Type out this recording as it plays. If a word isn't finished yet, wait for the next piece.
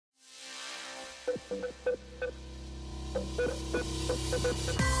Welcome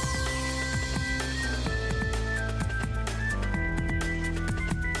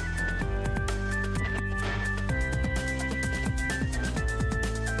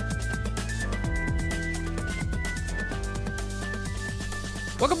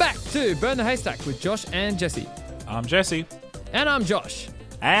back to Burn the Haystack with Josh and Jesse. I'm Jesse. And I'm Josh.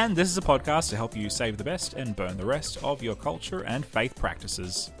 And this is a podcast to help you save the best and burn the rest of your culture and faith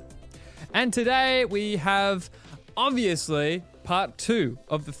practices. And today we have, obviously, part 2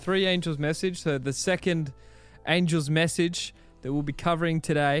 of the Three Angels message. So the second angel's message that we'll be covering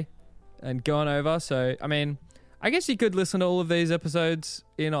today and going over. So, I mean, I guess you could listen to all of these episodes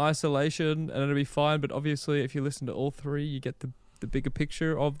in isolation and it'll be fine. But obviously, if you listen to all 3, you get the bigger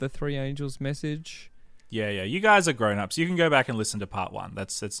picture of the Three Angels message. Yeah. You guys are grown-ups. You can go back and listen to part 1.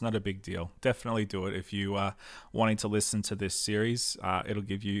 It's not a big deal. Definitely do it if you are wanting to listen to this series. It'll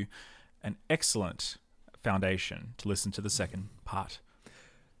give you an excellent foundation to listen to the second part.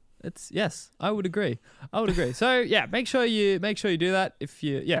 Yes, I would agree. So yeah, make sure you do that.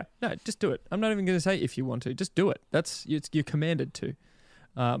 Just do it. I'm not even going to say if you want to. Just do it. You're commanded to.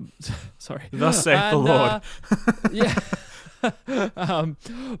 Sorry. Thus saith the Lord. Yeah.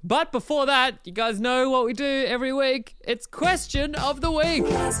 But before that, you guys know what we do every week. It's Question of the Week.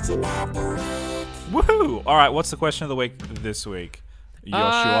 Woohoo! All right, what's the question of the week this week?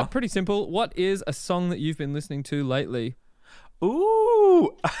 Joshua? Pretty simple. What is a song that you've been listening to lately?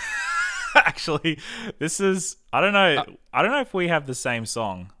 Ooh. Actually, this is I don't know if we have the same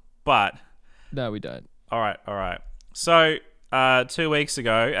song, but no, we don't. All right. So, 2 weeks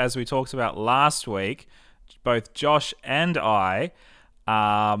ago, as we talked about last week, both Josh and I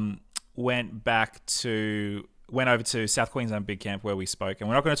went over to South Queensland Big Camp where we spoke, and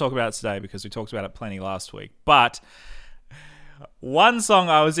we're not going to talk about it today because we talked about it plenty last week. But one song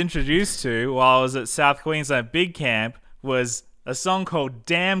I was introduced to while I was at South Queensland Big Camp was a song called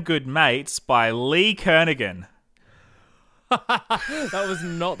Damn Good Mates by Lee Kernaghan. That was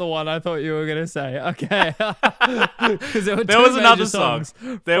not the one I thought you were going to say. Okay. Because there was another song.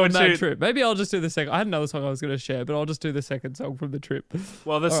 There were that two. Trip. Maybe I'll just do the second. I had another song I was going to share, but I'll just do the second song from the trip.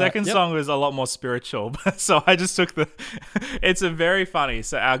 Well, the second song was a lot more spiritual, so I just took it's a very funny.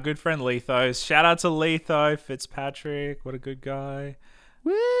 So our good friend Letho, shout out to Letho Fitzpatrick. What a good guy.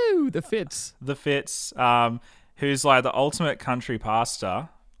 Woo! The Fitz, who's like the ultimate country pastor,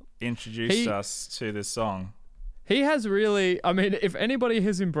 introduced us to this song. He has really, I mean, if anybody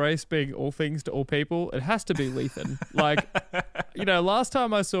has embraced being all things to all people, it has to be Lethan. Like, last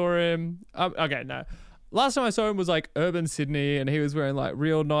time I saw him, last time I saw him was like urban Sydney, and he was wearing like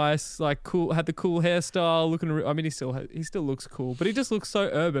real nice, like cool, had the cool hairstyle, he still looks cool, but he just looks so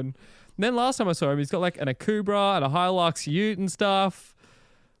urban. And then last time I saw him, he's got like an Akubra and a Hilux Ute and stuff,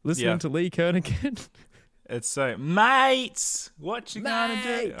 listening to Lee Kernaghan. It's so, mates, what you gonna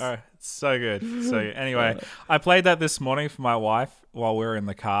do? Oh, it's so good. So anyway, I played that this morning for my wife while we were in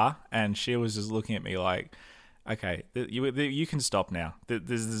the car, and she was just looking at me like, okay, you can stop now.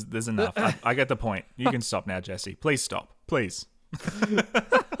 There's enough. I get the point. You can stop now, Jesse. Please stop. Please.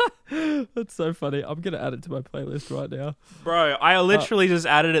 That's so funny. I'm going to add it to my playlist right now. Bro, I literally just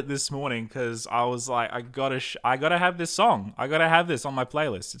added it this morning because I was like, I gotta have this song. I gotta have this on my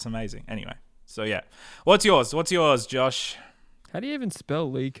playlist. It's amazing. Anyway. So yeah, what's yours, Josh? How do you even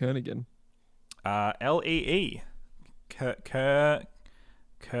spell Lee Kernaghan? Lee.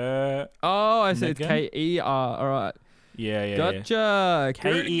 Oh, I see. It's K-E-R. All right. Yeah. Gotcha.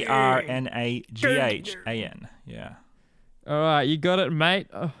 Kernaghan. Yeah. All right, you got it, mate.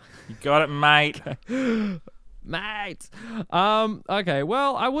 Oh. You got it, mate. Okay. Mate. Okay.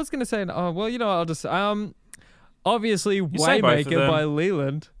 Well, I was gonna say. I'll just obviously Waymaker by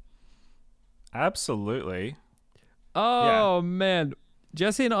Leland. Absolutely. Oh, yeah. Man.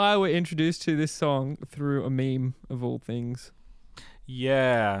 Jesse and I were introduced to this song through a meme, of all things.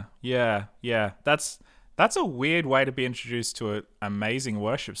 Yeah. That's a weird way to be introduced to an amazing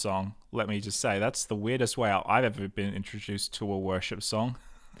worship song, let me just say. That's the weirdest way I've ever been introduced to a worship song.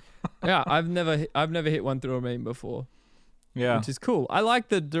 Yeah, I've never hit one through a meme before. Yeah. Which is cool. I like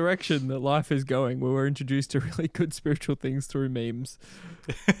the direction that life is going, where we're introduced to really good spiritual things through memes.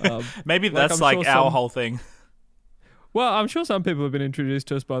 Maybe that's like our whole thing. Well, I'm sure some people have been introduced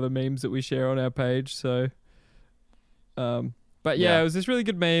to us by the memes that we share on our page. So, but yeah, it was this really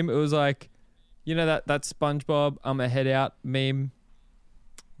good meme. It was like, that SpongeBob, I'm a head out meme.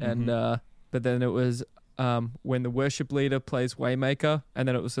 And, but then it was, when the worship leader plays Waymaker, and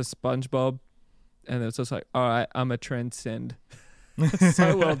then it was a SpongeBob. And it's just like, all right, I'm a transcend.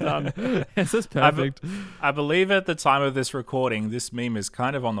 So well done. Yes, that's perfect. I believe at the time of this recording, this meme is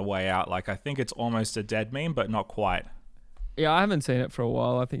kind of on the way out. Like, I think it's almost a dead meme, but not quite. Yeah, I haven't seen it for a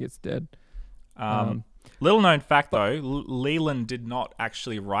while. I think it's dead. Little known fact, though, Leland did not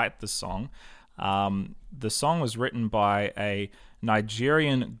actually write the song. The song was written by a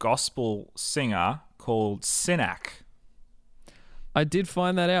Nigerian gospel singer called Sinak. I did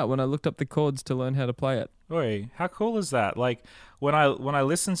find that out when I looked up the chords to learn how to play it. Oi, how cool is that? Like, when I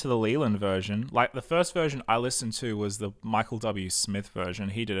listened to the Leland version, like the first version I listened to was the Michael W. Smith version.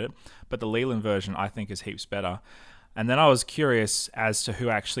 He did it, but the Leland version I think is heaps better. And then I was curious as to who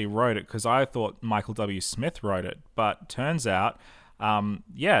actually wrote it, because I thought Michael W. Smith wrote it, but turns out,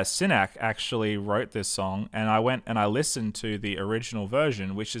 Sinak actually wrote this song, and I went and I listened to the original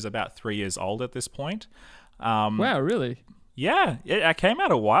version, which is about 3 years old at this point. Wow, really? Yeah, it came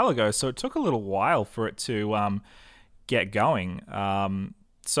out a while ago, so it took a little while for it to get going.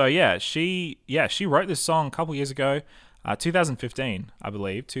 She wrote this song a couple years ago, 2015, I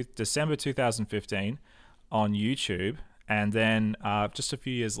believe, December 2015, on YouTube. And then just a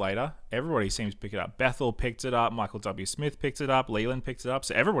few years later, everybody seems to pick it up. Bethel picked it up, Michael W. Smith picked it up, Leland picked it up,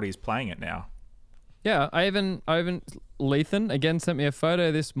 so everybody's playing it now. Yeah, I even Lethan again sent me a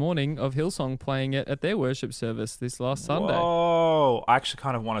photo this morning of Hillsong playing it at their worship service this last Sunday. Oh, I actually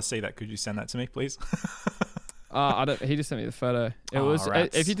kind of want to see that. Could you send that to me, please? I don't. He just sent me the photo. It was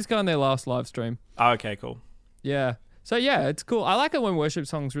rats. if you just go on their last live stream. Oh, okay, cool. Yeah. So yeah, it's cool. I like it when worship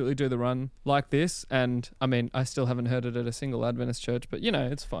songs really do the run like this. And I mean, I still haven't heard it at a single Adventist church, but you know,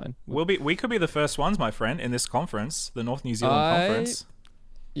 it's fine. We could be the first ones, my friend, in this conference, the North New Zealand Conference.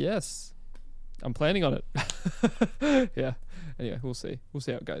 Yes. I'm planning on it. Yeah. Anyway, we'll see. We'll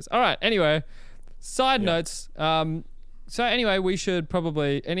see how it goes. All right. Anyway, side notes. So anyway, we should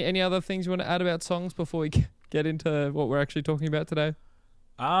probably any other things you want to add about songs before we get into what we're actually talking about today?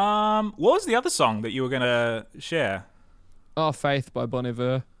 What was the other song that you were gonna share? Oh, Faith by Bon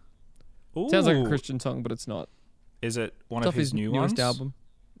Iver. Ooh. Sounds like a Christian song, but it's not. Is it one It's of his new newest ones? album.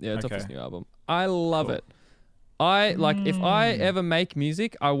 Yeah, it's off Okay. his new album. I love it. If I ever make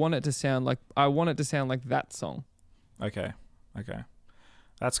music, I want it to sound like that song. Okay.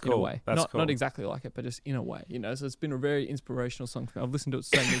 That's cool. In a way. That's cool. Not exactly like it, but just in a way, you know. So it's been a very inspirational song for me. I've listened to it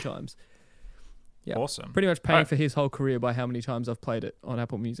so many times. Yeah. Awesome. Pretty much paying for his whole career by how many times I've played it on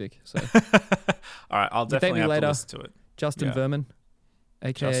Apple Music. So All right, I'll definitely have to listen to it. Justin Vernon,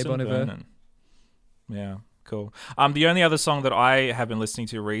 aka Justin Bon Iver. Vernon. Yeah, cool. The only other song that I have been listening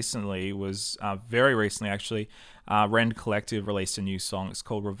to recently was very recently actually. Rend Collective released a new song. It's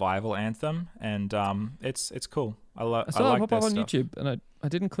called Revival Anthem, and it's cool. I saw like it pop their up on stuff. YouTube, and I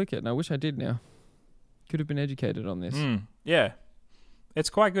didn't click it, and I wish I did now. Could have been educated on this. Yeah,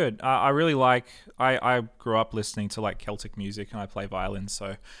 it's quite good. I really like. I grew up listening to like Celtic music, and I play violin,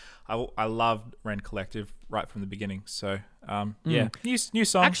 so I loved Rend Collective right from the beginning. So new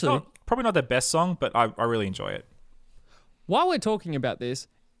song. Actually, probably not their best song, but I really enjoy it. While we're talking about this,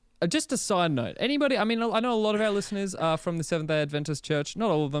 just a side note. Anybody, I mean, I know a lot of our listeners are from the Seventh-day Adventist Church. Not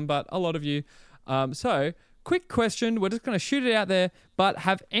all of them, but a lot of you. So, quick question. We're just going to shoot it out there. But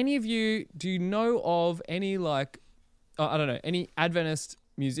have any of you, do you know of any, any Adventist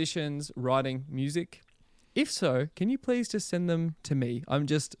musicians writing music? If so, can you please just send them to me?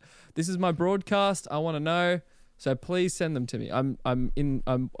 This is my broadcast. I want to know. So please send them to me. I'm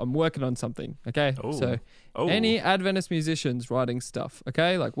working on something. Okay. Ooh. So any Adventist musicians writing stuff,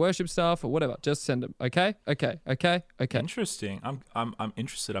 okay, like worship stuff or whatever, just send them. Okay. Interesting. I'm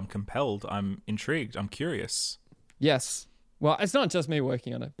interested. I'm compelled. I'm intrigued. I'm curious. Yes. Well, it's not just me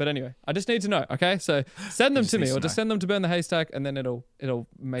working on it, but anyway, I just need to know. Okay. So send them to me, or just send them to Burn the Haystack, and then it'll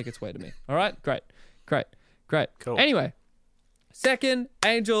make its way to me. All right. Great. Cool. Anyway, second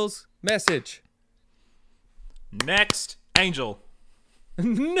angel's message. Next angel.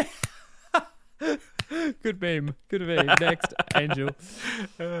 Good meme. Next angel.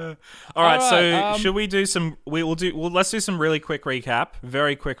 All right. So should we do some? Let's do some really quick recap.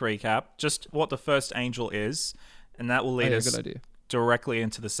 Very quick recap. Just what the first angel is, and that will lead us directly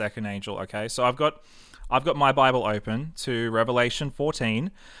into the second angel. Okay. So I've got my Bible open to Revelation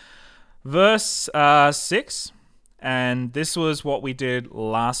 14, verse 6, and this was what we did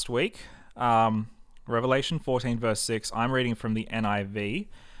last week. Revelation 14, verse 6. I'm reading from the NIV.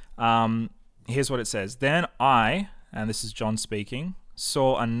 Here's what it says. Then I, and this is John speaking,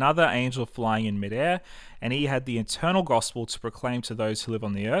 saw another angel flying in midair, and he had the eternal gospel to proclaim to those who live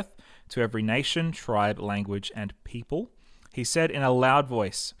on the earth, to every nation, tribe, language, and people. He said in a loud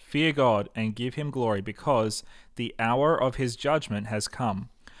voice, "Fear God and give him glory, because the hour of his judgment has come.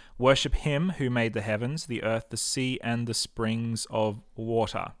 Worship him who made the heavens, the earth, the sea, and the springs of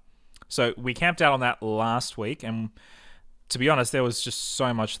water. So we camped out on that last week, and to be honest, there was just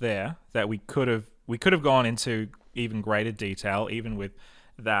so much there that we could have gone into even greater detail, even with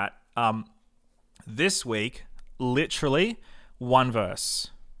that. This week, literally one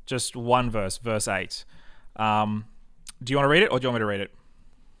verse, just one verse, verse 8. Do you want to read it, or do you want me to read it?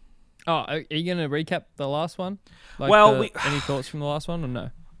 Oh, are you going to recap the last one? Any thoughts from the last one, or no?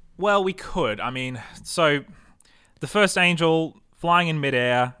 Well, we could. I mean, so the first angel flying in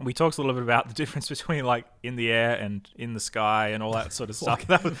midair. We talked a little bit about the difference between like in the air and in the sky and all that sort of stuff.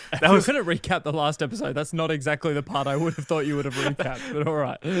 That was going to recap the last episode. That's not exactly the part I would have thought you would have recapped, but all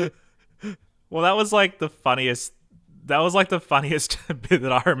right. Well, that was like the funniest. That was like the funniest bit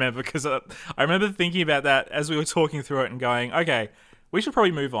that I remember, because I remember thinking about that as we were talking through it and going, okay, we should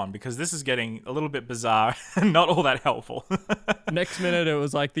probably move on because this is getting a little bit bizarre and not all that helpful. Next minute, it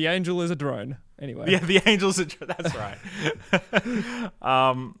was like the angel is a drone. Anyway. Yeah, the angel's a drone. That's right.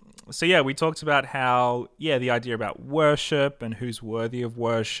 So yeah, we talked about how, the idea about worship and who's worthy of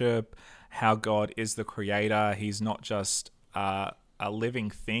worship, how God is the creator. He's not just a living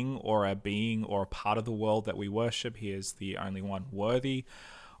thing or a being or a part of the world that we worship. He is the only one worthy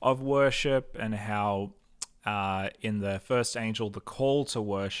of worship, and how in the first angel, the call to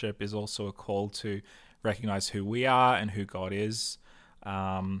worship is also a call to recognize who we are and who God is,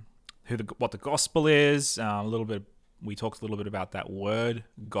 what the gospel is. We talked a little bit about that word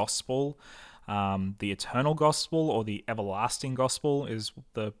gospel. The eternal gospel or the everlasting gospel is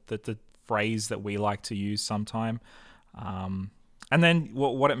the phrase that we like to use sometime. And then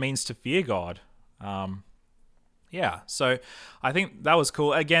what it means to fear God. So I think that was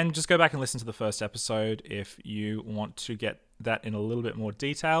cool. Again, just go back and listen to the first episode if you want to get that in a little bit more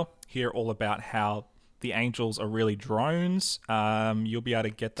detail. Hear all about how the angels are really drones. You'll be able to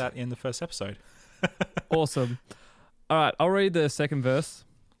get that in the first episode. Awesome. All right, I'll read the second verse.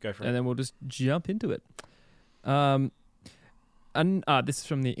 Go for it. And then we'll just jump into it. This is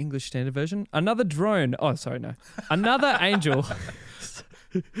from the English Standard Version. Another drone. Oh, sorry, no. Another angel.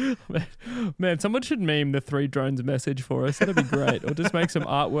 Man, someone should meme the 3 drones message for us. That'd be great. Or just make some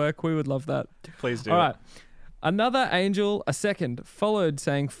artwork. We would love that. Please do. All right. Another angel, a second, followed,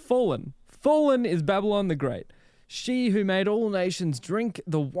 saying, Fallen. Fallen is Babylon the Great. She who made all nations drink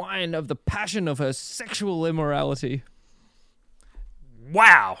the wine of the passion of her sexual immorality.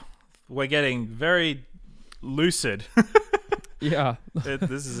 Wow. We're getting very lucid. Yeah.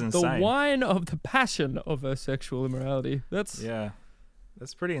 This is insane. The wine of the passion of her sexual immorality. That's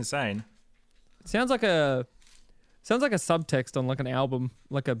pretty insane. It sounds like a subtext on like an album,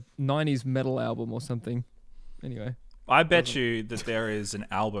 like a 90s metal album or something. Anyway. I bet you that there is an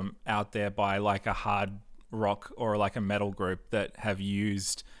album out there by like a hard rock or like a metal group that have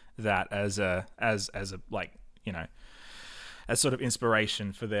used that as sort of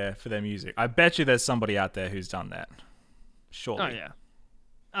inspiration for their music. I bet you there's somebody out there who's done that. Surely.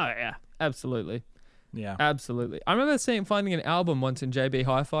 Oh yeah. Absolutely. Yeah. Absolutely. I remember finding an album once in JB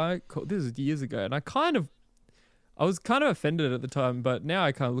Hi-Fi. This was years ago, and I was kind of offended at the time, but now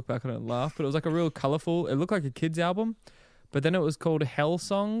I kind of look back on it and laugh. But it was like a real colorful. It looked like a kid's album, but then it was called Hell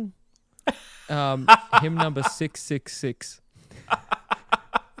Song, hymn number 666.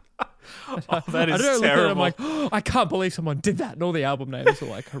 That is I don't know, terrible. I'm like, I can't believe someone did that, and all the album names are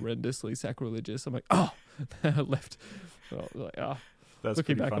like horrendously sacrilegious. I'm like, I left. That's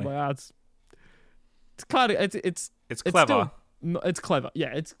looking pretty back funny. on my arts. It's kind of it's clever. It's clever.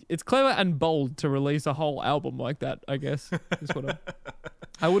 Yeah, it's clever and bold to release a whole album like that, I guess. Is what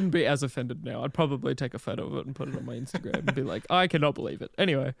I wouldn't be as offended now. I'd probably take a photo of it and put it on my Instagram and be like, I cannot believe it.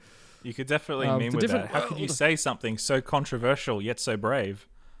 Anyway. You could definitely meme with that. How could you say something so controversial yet so brave?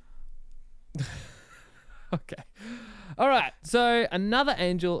 Okay. All right. So another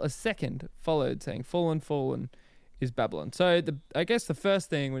angel, a second, followed, saying, Fallen is Babylon. So I guess the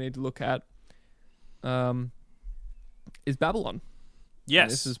first thing we need to look at is Babylon. Yes.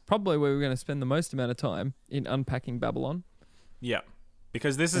 And this is probably where we're going to spend the most amount of time in unpacking Babylon. Yeah.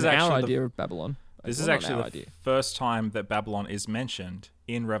 Because this is and actually our idea of Babylon. This is actually the first time that Babylon is mentioned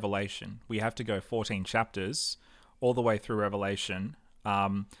in Revelation. We have to go 14 chapters all the way through Revelation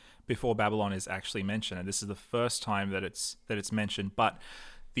before Babylon is actually mentioned. And this is the first time that it's mentioned. But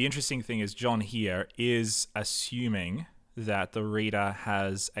the interesting thing is John here is assuming that the reader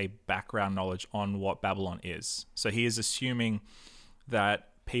has a background knowledge on what Babylon is. So he is assuming that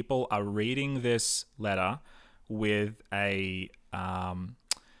people are reading this letter with a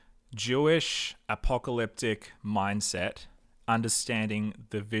Jewish apocalyptic mindset understanding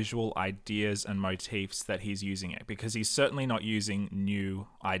the visual ideas and motifs that he's using it, because he's certainly not using new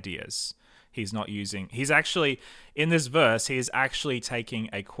ideas. He's actually, in this verse, he is actually taking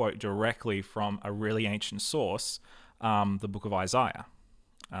a quote directly from a really ancient source, the book of Isaiah.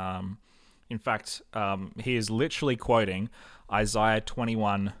 In fact, he is literally quoting Isaiah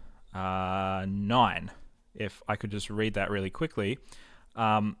 21, 9. If I could just read that really quickly.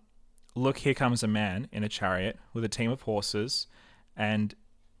 Look, here comes a man in a chariot with a team of horses, and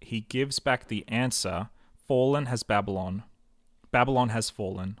he gives back the answer, fallen has Babylon. Babylon has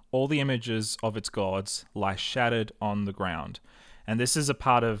fallen. All the images of its gods lie shattered on the ground. And this is a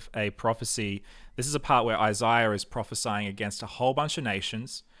part of a prophecy. This is a part where Isaiah is prophesying against a whole bunch of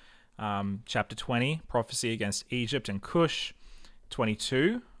nations. Chapter 20, prophecy against Egypt and Cush.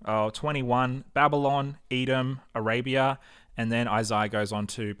 21, Babylon, Edom, Arabia. And then Isaiah goes on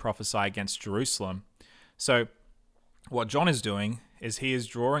to prophesy against Jerusalem. So what John is doing is he is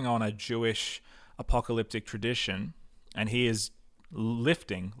drawing on a Jewish apocalyptic tradition, and he is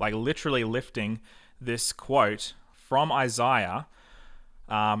literally lifting this quote from Isaiah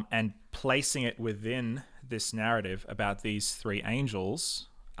and placing it within this narrative about these three angels.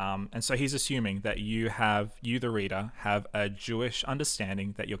 And so he's assuming that you, the reader, have a Jewish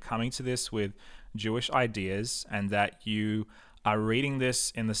understanding, that you're coming to this with Jewish ideas, and that you are reading this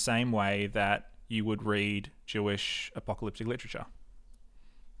in the same way that you would read Jewish apocalyptic literature.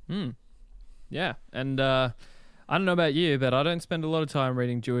 Yeah, and I don't know about you, but I don't spend a lot of time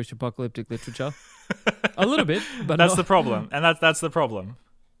reading Jewish apocalyptic literature. A little bit, but that's the problem, and that's the problem.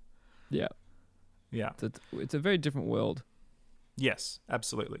 Yeah. It's a very different world. Yes,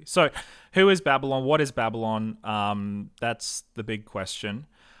 absolutely. So, who is Babylon? What is Babylon? That's the big question.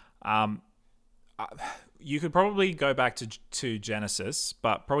 You could probably go back to Genesis,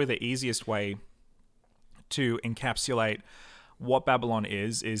 but probably the easiest way to encapsulate what Babylon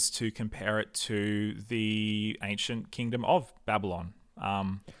is to compare it to the ancient kingdom of Babylon.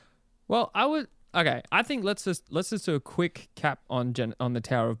 Well, I think let's just do a quick cap on the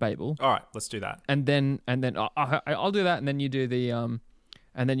Tower of Babel. All right, let's do that. And then I'll do that, and then you do the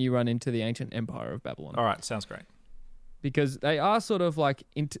and then you run into the ancient empire of Babylon. All right, sounds great. Because they are sort of like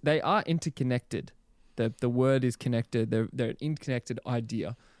they are interconnected. The word is connected. They're an interconnected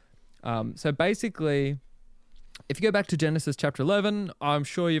idea. So basically, if you go back to Genesis chapter 11, I'm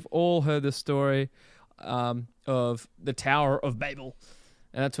sure you've all heard the story of the Tower of Babel,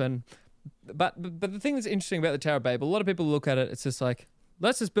 and that's when. But the thing that's interesting about the Tower of Babel, a lot of people look at it, it's just like,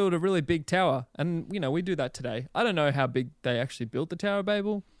 let's just build a really big tower, and we do that today. I don't know how big they actually built the Tower of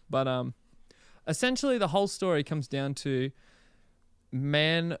Babel, but essentially the whole story comes down to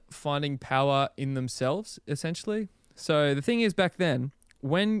man finding power in themselves, essentially. So the thing is, back then,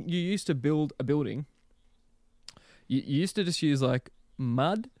 when you used to build a building, you used to just use like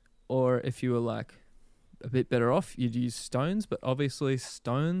mud, or if you were like a bit better off, you'd use stones, but obviously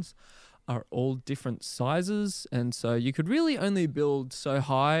stones are all different sizes, and so you could really only build so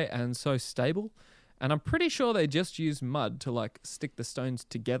high and so stable. And I'm pretty sure they just used mud to like stick the stones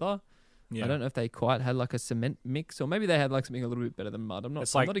together. Yeah. I don't know if they quite had like a cement mix, or maybe they had like something a little bit better than mud. I'm not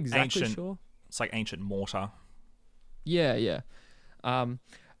exactly sure. It's like ancient mortar. Yeah.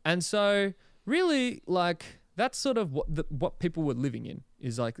 And so really, like, that's sort of what people were living in,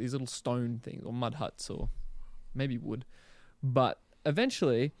 is like these little stone things or mud huts or maybe wood. But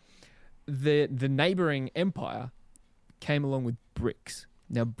eventually, the neighboring empire came along with bricks.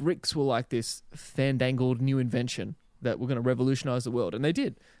 Now, bricks were like this fandangled new invention that were going to revolutionize the world, and they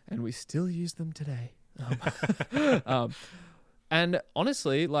did, and we still use them today. And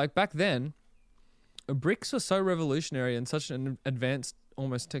honestly, like back then, bricks were so revolutionary and such an advanced,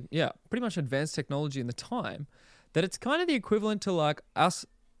 pretty much advanced technology in the time, that it's kind of the equivalent to like us,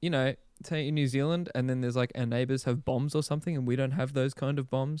 say in New Zealand, and then there's like our neighbors have bombs or something, and we don't have those kind of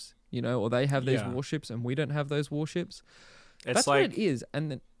bombs, or they have these warships and we don't have those warships. That's like, what it is.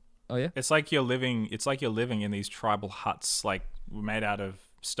 And then, it's like you're living in these tribal huts, like made out of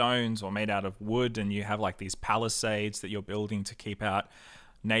stones or made out of wood, and you have like these palisades that you're building to keep out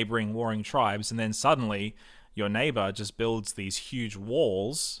neighboring warring tribes, and then suddenly your neighbor just builds these huge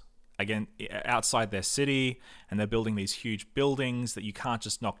walls again outside their city, and they're building these huge buildings that you can't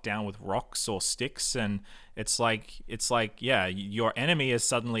just knock down with rocks or sticks. And it's like your enemy is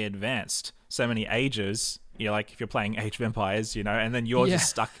suddenly advanced so many ages. Like if you're playing Age of Empires, and then you're just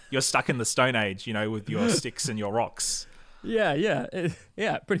stuck in the Stone Age, with your sticks and your rocks. Yeah,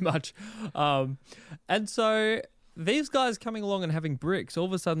 pretty much. And so these guys coming along and having bricks, all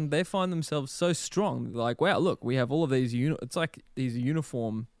of a sudden they find themselves so strong. They're like, wow, look, we have all of these, it's like these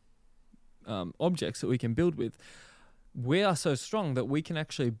uniform objects that we can build with. we are so strong that we can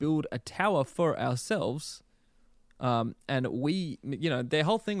actually build a tower for ourselves. And we, their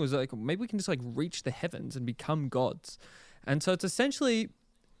whole thing was like, maybe we can just like reach the heavens and become gods. And so it's essentially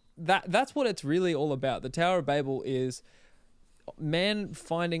that's what it's really all about. The Tower of Babel is man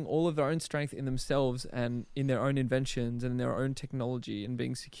finding all of their own strength in themselves and in their own inventions and in their own technology and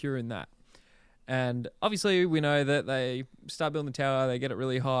being secure in that. And obviously we know that they start building the tower, they get it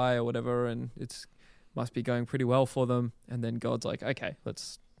really high or whatever, and it's must be going pretty well for them. And then God's like, okay,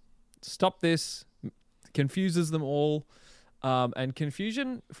 let's stop this. Confuses them all. And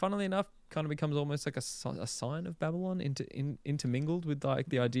confusion, funnily enough, kind of becomes almost like a sign of Babylon, intermingled with like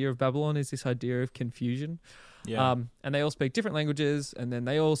the idea of Babylon is this idea of confusion. Yeah. And they all speak different languages, and then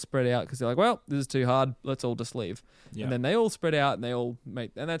they all spread out because they're like, well, this is too hard. Let's all just leave. Yeah. And then they all spread out, and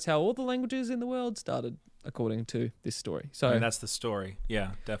and that's how all the languages in the world started, according to this story. So I mean, that's the story.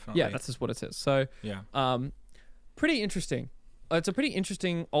 Yeah, definitely. yeah, that's just what it says. So yeah. Pretty interesting. It's a pretty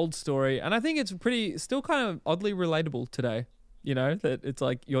interesting old story, and I think it's still kind of oddly relatable today. That it's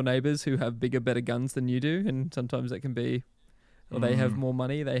like your neighbors who have bigger, better guns than you do, and sometimes that can be, or they have more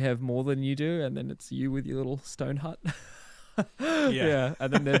money, they have more than you do, and then it's you with your little stone hut. Yeah,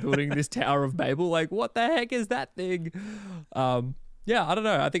 and then they're building this Tower of Babel. Like, what the heck is that thing? Yeah, I don't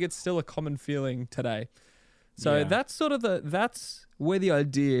know. I think it's still a common feeling today. So that's sort of that's where the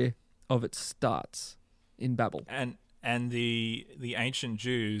idea of it starts in Babel. And the ancient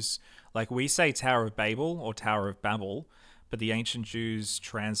Jews, like we say Tower of Babel or Tower of Babel, but the ancient Jews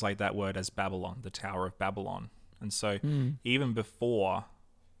translate that word as Babylon, the Tower of Babylon. And so even before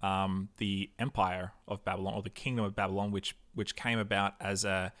the Empire of Babylon or the Kingdom of Babylon, which came about as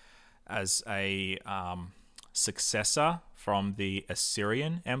a successor from the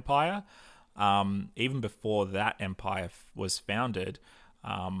Assyrian Empire, even before that empire was founded,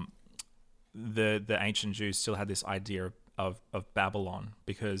 the ancient Jews still had this idea of Babylon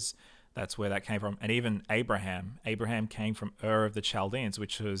because that's where that came from. And even Abraham came from Ur of the Chaldeans,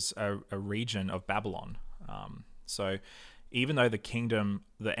 which was a region of Babylon. So even though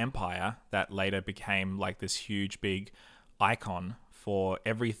the empire that later became like this huge big icon for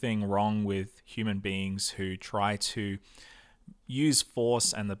everything wrong with human beings who try to use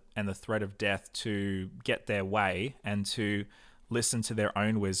force and the threat of death to get their way and to listen to their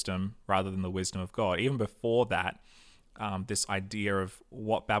own wisdom rather than the wisdom of God. Even before that, this idea of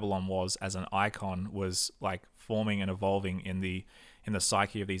what Babylon was as an icon was like forming and evolving in the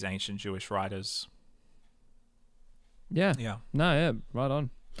psyche of these ancient Jewish writers. Yeah. Yeah. No, yeah, right on.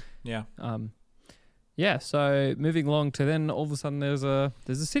 Yeah. Yeah, so moving along to then all of a sudden there's a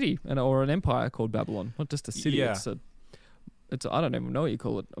city or an empire called Babylon. Not just a city, Yeah. it's I don't even know what you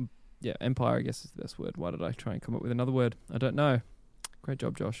call it. Yeah, empire I guess is the best word. Why did I try and come up with another word? I don't know. Great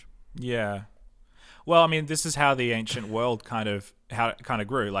job, Josh. Yeah. Well, I mean, this is how the ancient world kind of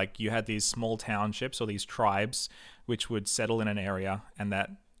grew. Like you had these small townships or these tribes which would settle in an area, and that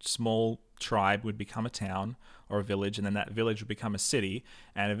small tribe would become a town or a village, and then that village would become a city,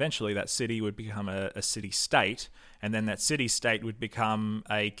 and eventually that city would become a city-state, and then that city-state would become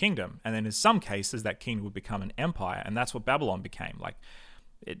a kingdom, and then in some cases that kingdom would become an empire, and that's what Babylon became. Like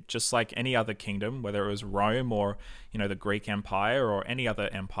it, just like any other kingdom, whether it was Rome or the Greek Empire or any other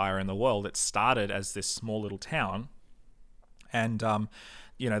empire in the world, it started as this small little town, and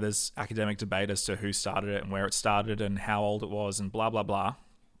there's academic debate as to who started it and where it started and how old it was and blah blah blah.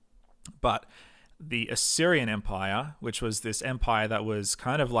 But the Assyrian Empire, which was this empire that was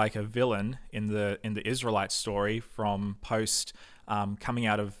kind of like a villain in the Israelite story from post coming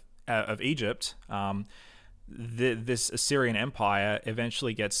out of Egypt, this Assyrian Empire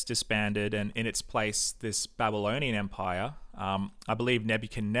eventually gets disbanded, and in its place, this Babylonian Empire. I believe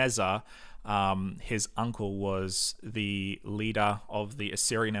Nebuchadnezzar, his uncle, was the leader of the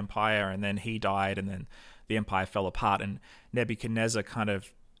Assyrian Empire, and then he died, and then the empire fell apart, and Nebuchadnezzar kind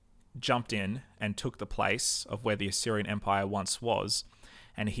of jumped in and took the place of where the Assyrian Empire once was,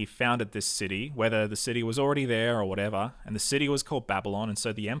 and he founded this city, whether the city was already there or whatever, and the city was called Babylon, and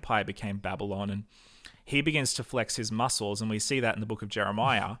so the empire became Babylon, and he begins to flex his muscles, and we see that in the book of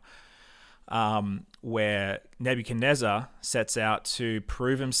Jeremiah, where Nebuchadnezzar sets out to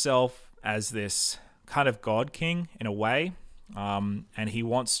prove himself as this kind of god king in a way, and he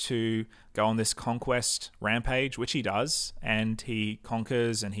wants to go on this conquest rampage, which he does, and he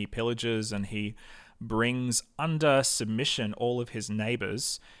conquers and he pillages and he brings under submission all of his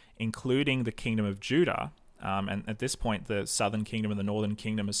neighbors, including the kingdom of Judah. And at this point, the southern kingdom and the northern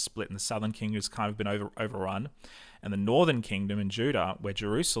kingdom is split, and the southern kingdom has kind of been overrun. And the northern kingdom in Judah, where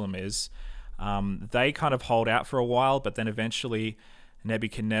Jerusalem is, they kind of hold out for a while, but then eventually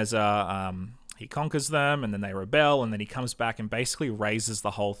Nebuchadnezzar, he conquers them, and then they rebel, and then he comes back and basically razes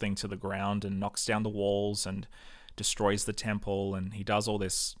the whole thing to the ground and knocks down the walls and destroys the temple, and he does all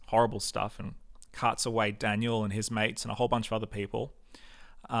this horrible stuff and carts away Daniel and his mates and a whole bunch of other people.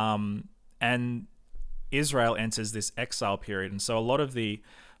 And Israel enters this exile period, and so a lot of the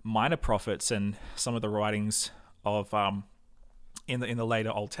minor prophets and some of the writings of in the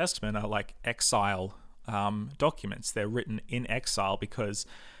later Old Testament are like exile documents. They're written in exile because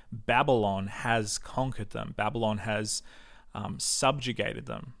Babylon has conquered them. Babylon has subjugated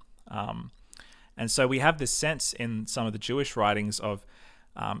them. And so we have this sense in some of the Jewish writings of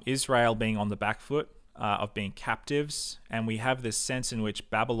Israel being on the back foot, of being captives. And we have this sense in which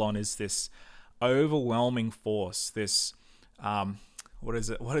Babylon is this overwhelming force, this, what is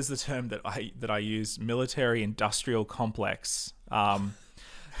it? What is the term that I use? Military industrial complex.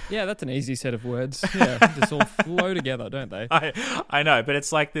 Yeah, that's an easy set of words. Yeah, just all flow together, don't they? I know, but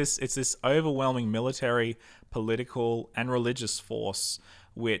it's like this. It's this overwhelming military, political, and religious force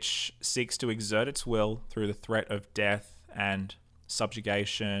which seeks to exert its will through the threat of death and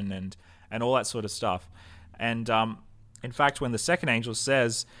subjugation and all that sort of stuff. And in fact, when the second angel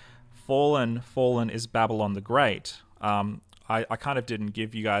says, "Fallen, fallen is Babylon the Great," I kind of didn't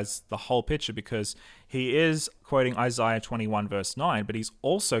give you guys the whole picture because he is quoting Isaiah 21 verse 9, but he's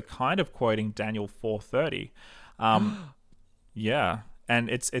also kind of quoting Daniel 4:30. Yeah, and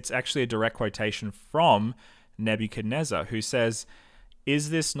it's actually a direct quotation from Nebuchadnezzar, who says, "Is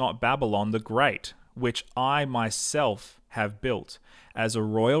this not Babylon the Great, which I myself have built as a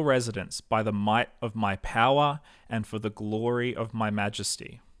royal residence by the might of my power and for the glory of my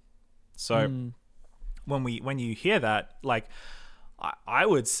majesty?" So when you hear that, like, I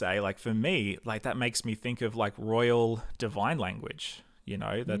would say, like, for me, like, that makes me think of like royal divine language, you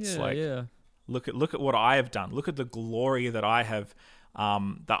know, that's look at what I have done. Look at the glory that I have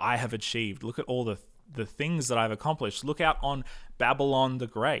achieved. Look at all the things that I've accomplished. Look out on Babylon the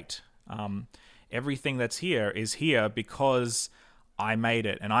Great. Everything that's here is here because I made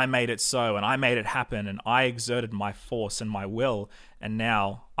it, and I made it so, and I made it happen, and I exerted my force and my will, and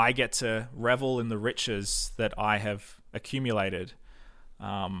now I get to revel in the riches that I have accumulated.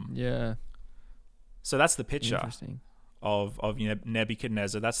 So that's the picture of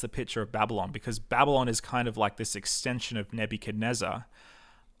Nebuchadnezzar. That's the picture of Babylon, because Babylon is kind of like this extension of Nebuchadnezzar.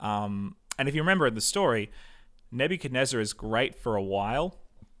 And if you remember in the story, Nebuchadnezzar is great for a while,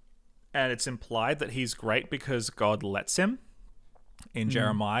 and it's implied that he's great because God lets him. In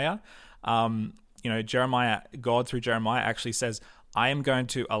Jeremiah, God through Jeremiah actually says, "I am going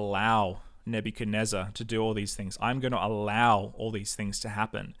to allow Nebuchadnezzar to do all these things. I'm going to allow all these things to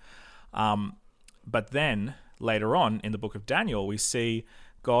happen." But then later on in the book of Daniel, we see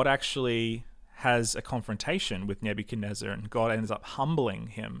God actually has a confrontation with Nebuchadnezzar, and God ends up humbling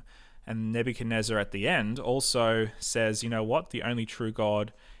him. And Nebuchadnezzar at the end also says, "You know what? The only true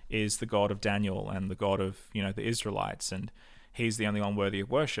God is the God of Daniel and the God of, the Israelites, and he's the only one worthy of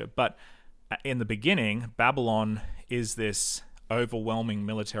worship." But in the beginning, Babylon is this overwhelming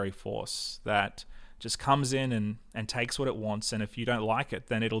military force that just comes in and takes what it wants, and if you don't like it,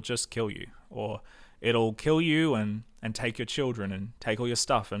 then it'll just kill you, or it'll kill you and take your children and take all your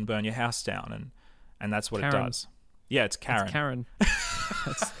stuff and burn your house down, and that's what Karen. it does. Yeah, it's Karen. It's Karen.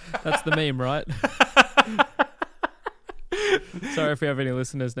 That's the meme, right? Sorry if we have any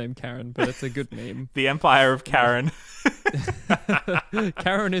listeners named Karen, but it's a good meme. The Empire of Karen.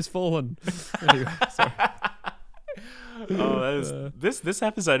 Karen is fallen. Anyway, sorry. This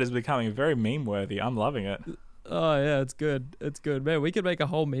episode is becoming very meme worthy. I'm loving it. Oh yeah, it's good. It's good, man. We could make a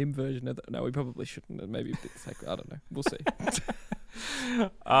whole meme version of that. No, we probably shouldn't. Maybe a bit sacred. I don't know. We'll see.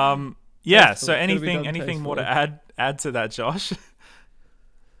 Yeah. So anything more to add to that, Josh?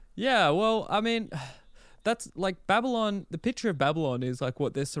 Yeah. Well, I mean, that's like Babylon. The picture of Babylon is like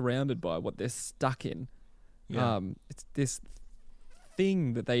what they're surrounded by, what they're stuck in. Yeah. It's this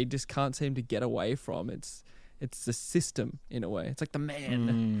thing that they just can't seem to get away from. It's the system in a way. It's like the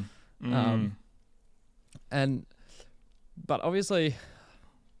man. But obviously,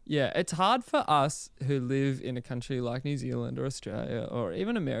 yeah, it's hard for us who live in a country like New Zealand or Australia or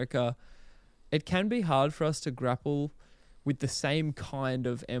even America. It can be hard for us to grapple with the same kind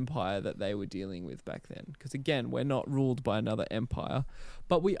of empire that they were dealing with back then. Because again, we're not ruled by another empire,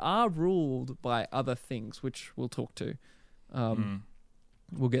 but we are ruled by other things, which we'll talk to.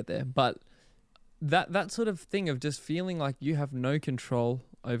 We'll get there. But that sort of thing of just feeling like you have no control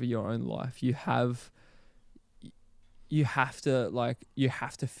over your own life. You have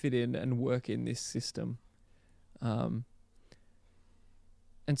to fit in and work in this system. And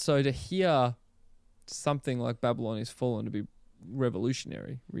so to hear something like Babylon is fallen to be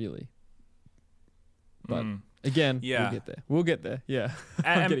revolutionary, really. But again, Yeah. we'll get there. We'll get there. Yeah.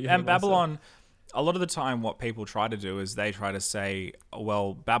 I'm getting ahead And of myself. Babylon, a lot of the time, what people try to do is they try to say,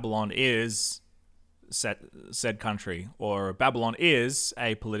 well, Babylon is said country, or Babylon is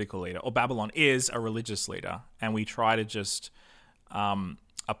a political leader, or Babylon is a religious leader. And we try to just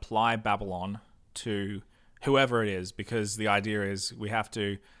apply Babylon to whoever it is, because the idea is we have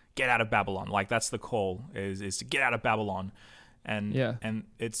to get out of Babylon. Like, that's the call, is to get out of Babylon. And and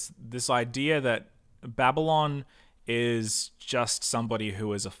it's this idea that Babylon is just somebody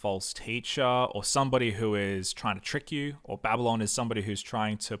who is a false teacher, or somebody who is trying to trick you, or Babylon is somebody who's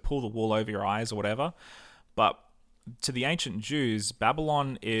trying to pull the wool over your eyes or whatever. But to the ancient Jews,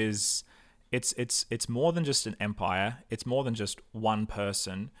 Babylon is it's more than just an empire. It's more than just one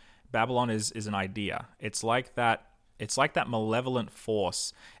person. Babylon is an idea. It's like that malevolent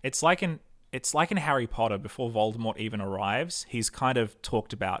force. It's like in Harry Potter, before Voldemort even arrives, he's kind of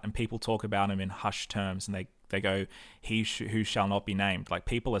talked about, and people talk about him in hushed terms, and they go, who shall not be named. Like,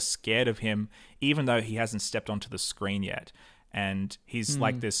 people are scared of him, even though he hasn't stepped onto the screen yet. And he's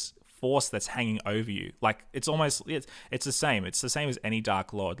like this force that's hanging over you. Like, it's the same. It's the same as any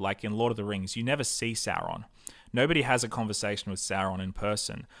Dark Lord. Like in Lord of the Rings, you never see Sauron. Nobody has a conversation with Sauron in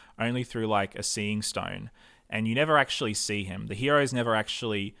person, only through like a seeing stone. And you never actually see him. The heroes never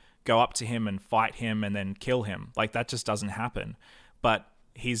actually go up to him and fight him and then kill him. Like, that just doesn't happen. But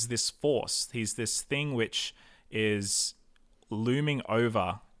he's this force. He's this thing which is looming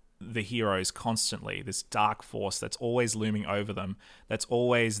over the heroes constantly. This dark force that's always looming over them. That's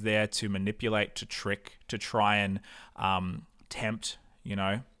always there to manipulate, to trick, to try and tempt, you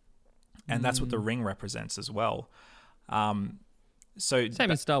know? And that's what the ring represents as well. Same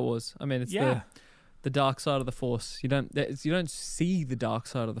in Star Wars. I mean, it's the dark side of the Force. You don't see the dark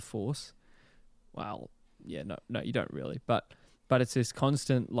side of the Force. Well, yeah, no, you don't really. But it's this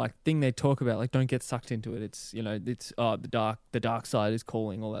constant like thing they talk about. Like, don't get sucked into it. It's the dark side is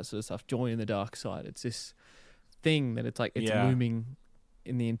calling, all that sort of stuff. Joy in the dark side. It's this thing that it's like it's looming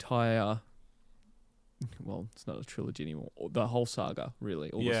in the entire. Well, it's not a trilogy anymore. The whole saga, really,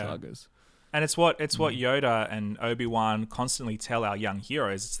 all the sagas. And it's what Yoda and Obi-Wan constantly tell our young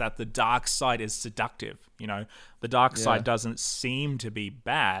heroes. It's that the dark side is seductive. You know, the dark side doesn't seem to be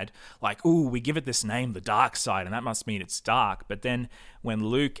bad. Like, ooh, we give it this name, the dark side, and that must mean it's dark. But then when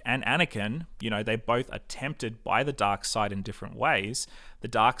Luke and Anakin, you know, they both are tempted by the dark side in different ways. The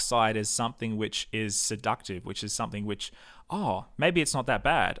dark side is something which is seductive, which is something which, oh, maybe it's not that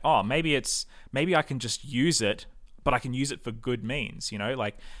bad. Oh, maybe I can just use it, but I can use it for good means. You know,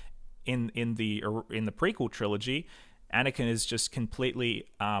 like. In the prequel trilogy, Anakin is just completely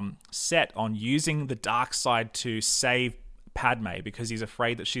set on using the dark side to save Padme because he's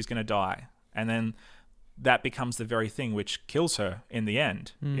afraid that she's going to die, and then that becomes the very thing which kills her in the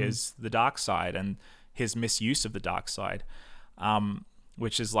end. Is the dark side and his misuse of the dark side,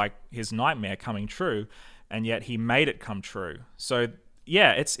 which is like his nightmare coming true, and yet he made it come true. So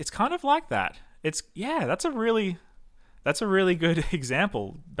yeah, it's kind of like that. That's a really good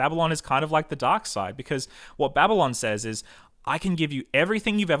example. Babylon is kind of like the dark side, because what Babylon says is, I can give you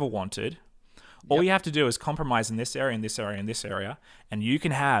everything you've ever wanted. All you have to do is compromise in this area, in this area, in this area, and you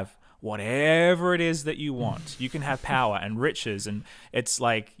can have whatever it is that you want. You can have power and riches, and it's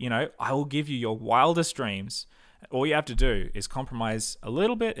like, you know, I will give you your wildest dreams. All you have to do is compromise a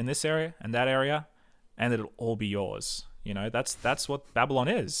little bit in this area and that area, and it'll all be yours. You know, that's what Babylon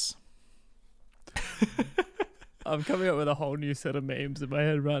is. I'm coming up with a whole new set of memes in my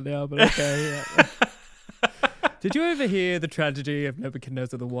head right now, but okay. Yeah. Did you ever hear the tragedy of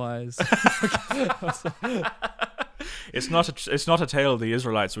Nebuchadnezzar the Wise? It's not a tale the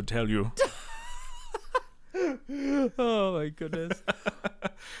Israelites would tell you. Oh my goodness.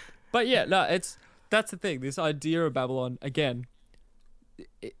 But yeah, no, that's the thing. This idea of Babylon, again,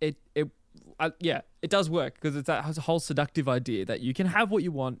 it does work, because it's that whole seductive idea that you can have what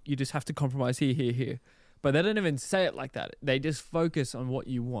you want, you just have to compromise here. But they don't even say it like that. They just focus on what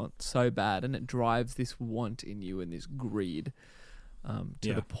you want so bad, and it drives this want in you and this greed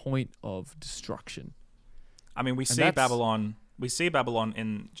to the point of destruction. I mean, we see Babylon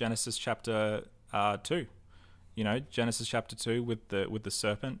in Genesis chapter 2. You know, Genesis chapter 2 with the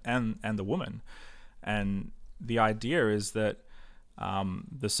serpent and the woman. And the idea is that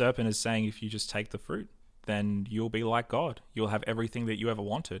the serpent is saying, if you just take the fruit, then you'll be like God. You'll have everything that you ever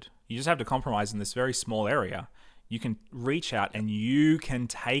wanted. You just have to compromise in this very small area. You can reach out and you can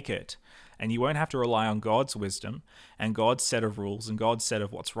take it. And you won't have to rely on God's wisdom and God's set of rules and God's set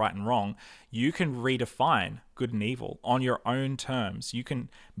of what's right and wrong. You can redefine good and evil on your own terms. You can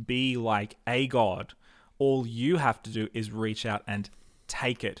be like a God. All you have to do is reach out and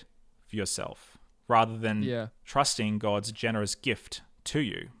take it for yourself, rather than Yeah. trusting God's generous gift to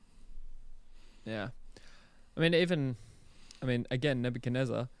you. Yeah. Again,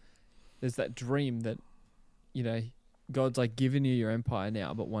 Nebuchadnezzar, there's that dream that, God's like giving you your empire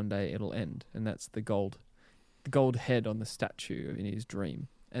now, but one day it'll end. And that's the gold head on the statue in his dream.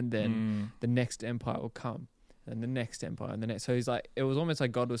 And then the next empire will come, and the next empire, and the next. So he's like, it was almost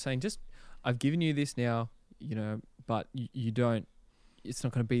like God was saying, just, I've given you this now, but you don't, it's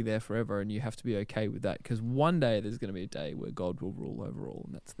not going to be there forever, and you have to be okay with that, because one day there's going to be a day where God will rule over all,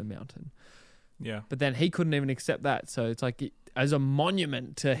 and that's the mountain. Yeah. But then he couldn't even accept that. So it's like, as a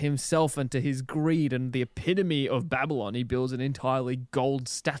monument to himself and to his greed and the epitome of Babylon, he builds an entirely gold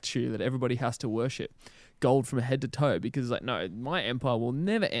statue that everybody has to worship. Gold from head to toe, because it's like, no, my empire will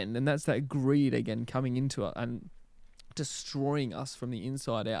never end. And that's that greed again coming into it and destroying us from the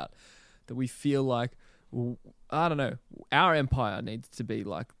inside out. That we feel like, I don't know, our empire needs to be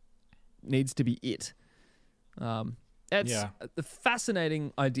it. It's a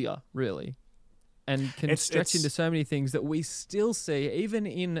fascinating idea, really. And can stretch into so many things that we still see, even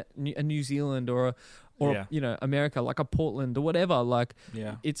in a New Zealand or America, like a Portland or whatever. Like,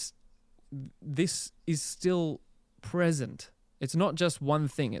 this is still present. It's not just one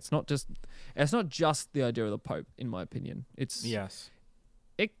thing. It's not just the idea of the Pope, in my opinion. It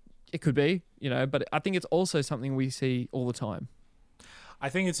could be, but I think it's also something we see all the time. I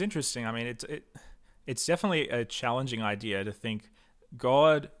think it's interesting. I mean, it's definitely a challenging idea to think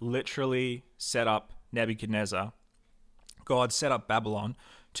God literally set up Nebuchadnezzar. God set up Babylon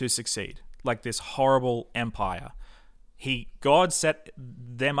to succeed, like this horrible empire. God set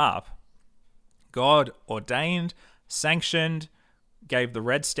them up. God ordained, sanctioned, gave the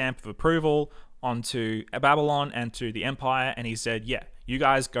red stamp of approval onto Babylon and to the empire, and he said, yeah, you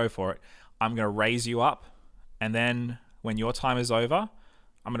guys go for it. I'm going to raise you up, and then when your time is over,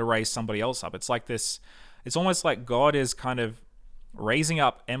 I'm going to raise somebody else up. It's like this. It's almost like God is kind of raising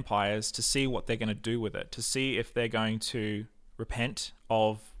up empires to see what they're going to do with it, to see if they're going to repent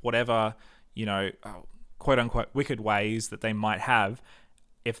of whatever, quote unquote, wicked ways that they might have,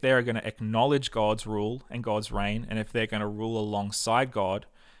 if they're going to acknowledge God's rule and God's reign, and if they're going to rule alongside God.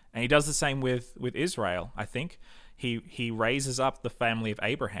 And he does the same with Israel, I think. He raises up the family of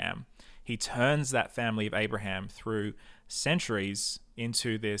Abraham. He turns that family of Abraham through centuries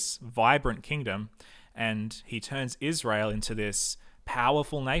into this vibrant kingdom, and he turns Israel into this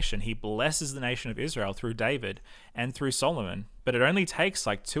powerful nation. He blesses the nation of Israel through David and through Solomon. But it only takes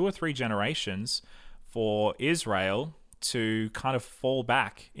like 2 or 3 generations for Israel to kind of fall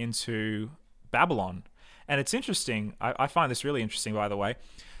back into Babylon. And it's interesting. I find this really interesting, by the way.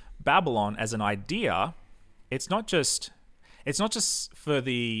 Babylon as an idea, it's not just for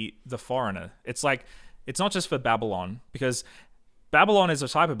the foreigner. It's not just for Babylon, because Babylon is a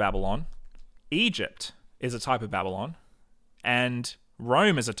type of Babylon. Egypt is a type of Babylon, and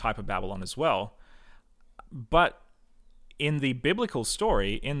Rome is a type of Babylon as well. But in the biblical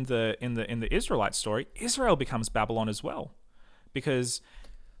story, in the Israelite story, Israel becomes Babylon as well, because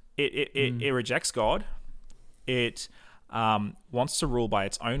it rejects God. It wants to rule by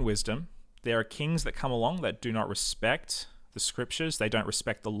its own wisdom. There are kings that come along that do not respect the scriptures. They don't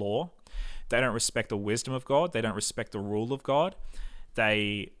respect the law. They don't respect the wisdom of God. They don't respect the rule of God.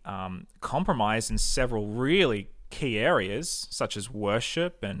 They compromise in several really key areas, such as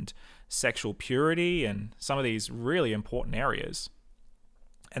worship and sexual purity and some of these really important areas.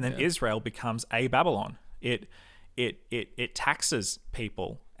 And then Israel becomes a Babylon. It taxes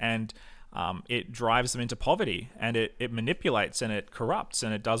people, and it drives them into poverty, and it manipulates, and it corrupts,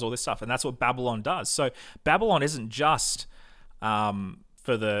 and it does all this stuff. And that's what Babylon does. So Babylon isn't just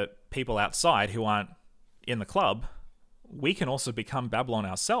for the people outside who aren't in the club. We can also become Babylon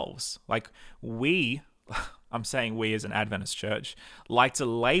ourselves. Like I'm saying we as an Adventist church, like to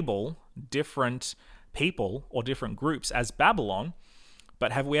label different people or different groups as Babylon,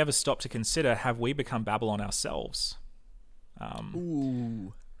 but have we ever stopped to consider, have we become Babylon ourselves?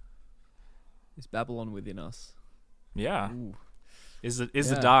 Ooh. Is Babylon within us? Yeah. Ooh. Is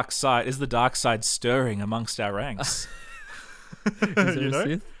the dark side stirring amongst our ranks? Is there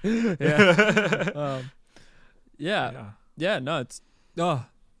a Sith? Yeah. Yeah, no, it's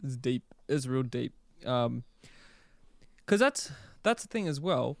deep. It's real deep. Because that's the thing as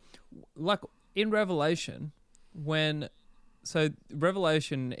well. Like in Revelation,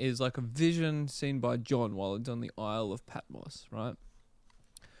 Revelation is like a vision seen by John while it's on the Isle of Patmos, right?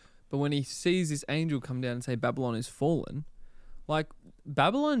 But when he sees this angel come down and say Babylon is fallen, like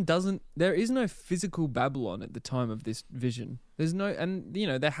Babylon there is no physical Babylon at the time of this vision. There's no, and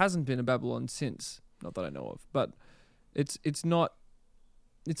there hasn't been a Babylon since, not that I know of, but it's not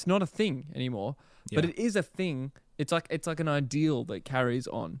it's not a thing anymore, but Yeah. it is a thing. It's like an ideal that carries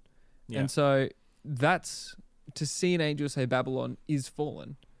on. Yeah. And so that's to see an angel say Babylon is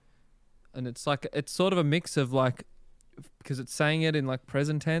fallen. And it's sort of a mix of like, because it's saying it in like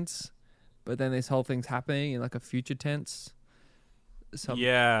present tense, but then this whole thing's happening in like a future tense.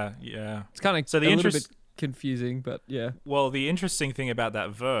 Yeah. It's kind of So the a little interest- bit confusing, but yeah. Well, the interesting thing about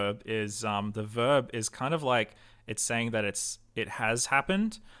that verb is the verb is kind of like it's saying that it has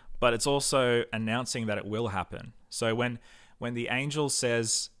happened, but it's also announcing that it will happen. So when the angel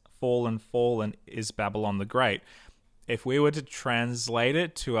says fallen, fallen is Babylon the Great, if we were to translate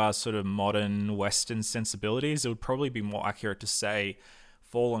it to our sort of modern Western sensibilities, it would probably be more accurate to say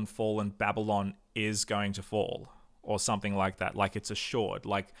fallen, fallen, Babylon is going to fall, or something like that. Like it's assured.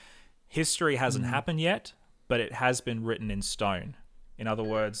 Like history hasn't happened yet, but it has been written in stone. In other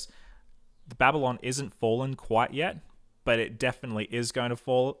words, the Babylon isn't fallen quite yet, but it definitely is going to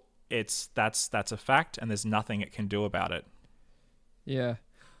fall. That's a fact, and there's nothing it can do about it. Yeah.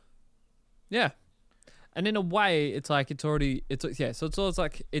 Yeah. And in a way, it's like so it's always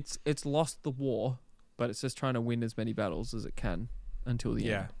like it's lost the war, but it's just trying to win as many battles as it can until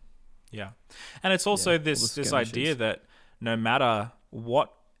the end. Yeah. And it's also all this the idea skirmishes. that no matter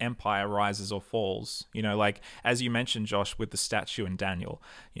what empire rises or falls, like as you mentioned, Josh, with the statue in Daniel,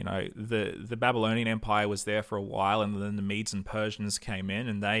 the Babylonian Empire was there for a while, and then the Medes and Persians came in,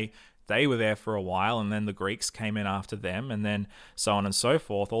 and they were there for a while, and then the Greeks came in after them, and then so on and so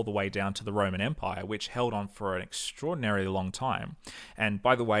forth, all the way down to the Roman Empire, which held on for an extraordinarily long time. And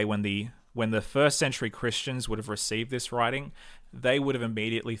by the way, when the first century Christians would have received this writing, they would have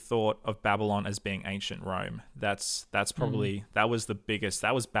immediately thought of Babylon as being ancient Rome. That's probably that was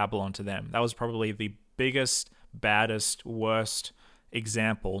Babylon to them. That was probably the biggest, baddest, worst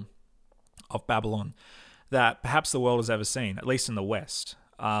example of Babylon that perhaps the world has ever seen, at least in the West.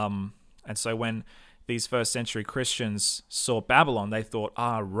 And so when these first century Christians saw Babylon, they thought,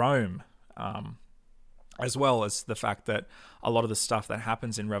 Rome, as well as the fact that a lot of the stuff that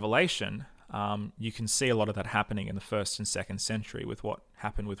happens in Revelation, you can see a lot of that happening in the first and second century with what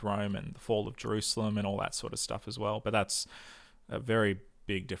happened with Rome and the fall of Jerusalem and all that sort of stuff as well. But that's a very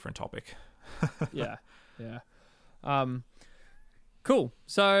big, different topic. Yeah. Cool.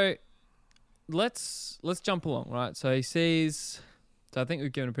 So let's jump along, right? So he sees. So I think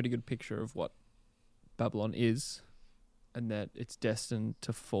we've given a pretty good picture of what Babylon is, and that it's destined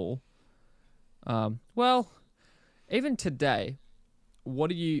to fall. Well, even today, what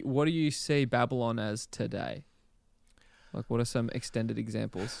do you see Babylon as today? Like, what are some extended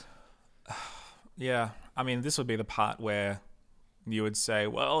examples? Yeah, I mean, this would be the part where you would say,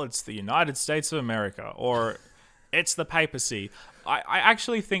 well, it's the United States of America, or it's the papacy. I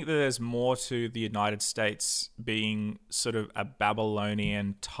actually think that there's more to the United States being sort of a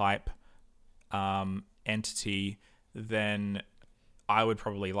Babylonian type entity than I would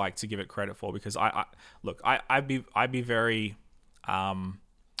probably like to give it credit for, because I'd be very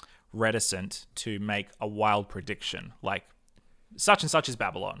reticent to make a wild prediction like such and such is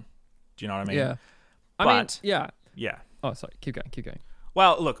Babylon. Do you know what I mean? Yeah. Yeah. Oh, sorry. Keep going.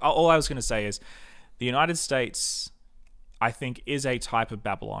 Well, look, all I was going to say is the United States, I think, is a type of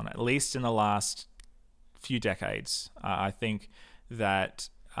Babylon, at least in the last few decades. I think that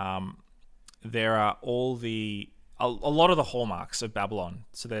there are a lot of the hallmarks of Babylon.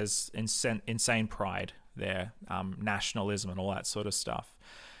 So there's insane pride there, nationalism and all that sort of stuff.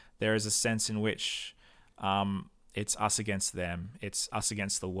 There is a sense in which it's us against them. It's us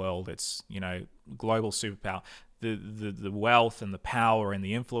against the world. It's, global superpower. The wealth and the power and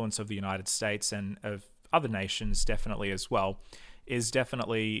the influence of the United States and of other nations definitely as well is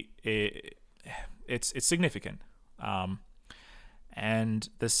definitely it's significant. And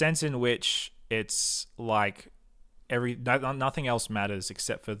the sense in which it's like nothing else matters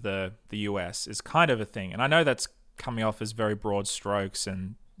except for the US is kind of a thing. And I know that's coming off as very broad strokes,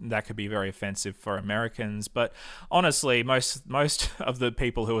 and that could be very offensive for Americans, but honestly, most of the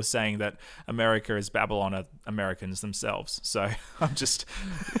people who are saying that America is Babylon are Americans themselves. So I'm just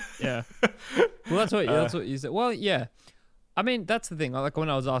Yeah. Well, that's what you said. Well, yeah. I mean, that's the thing. Like when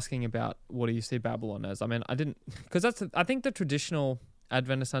I was asking about what do you see Babylon as, I mean, I didn't, because I think the traditional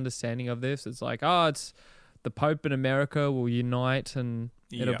Adventist understanding of this is like, it's the Pope in America will unite and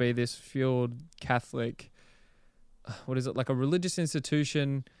it'll be this fueled Catholic, what is it, like a religious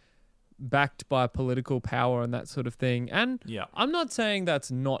institution backed by political power and that sort of thing. And I'm not saying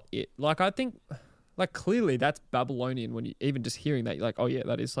that's not it. Like, I think, like, clearly that's Babylonian when you even just hearing that, you're like, oh yeah,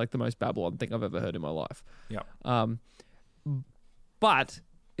 that is like the most Babylon thing I've ever heard in my life. Yeah. But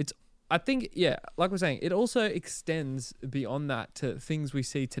I think, yeah, like we're saying, it also extends beyond that to things we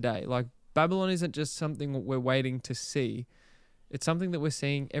see today. Like Babylon isn't just something we're waiting to see. It's something that we're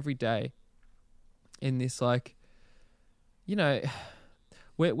seeing every day in this, like, you know,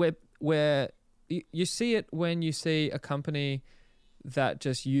 where you see it when you see a company that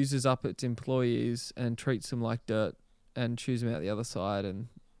just uses up its employees and treats them like dirt and chews them out the other side and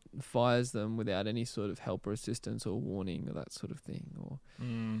fires them without any sort of help or assistance or warning or that sort of thing. Or,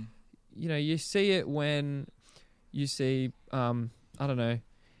 you know, you see it when you see, I don't know,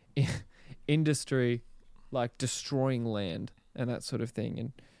 industry like destroying land and that sort of thing,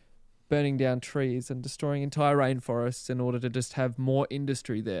 and burning down trees and destroying entire rainforests in order to just have more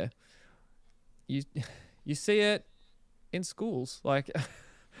industry there. You see it in schools, like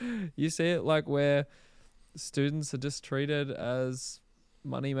you see it like where students are just treated as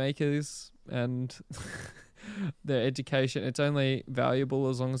money makers, and their education, it's only valuable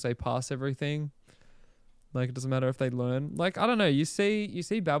as long as they pass everything. Like it doesn't matter if they learn. Like, I don't know, you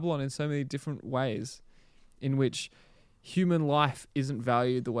see Babylon in so many different ways in which human life isn't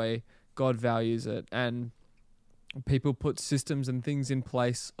valued the way God values it, and people put systems and things in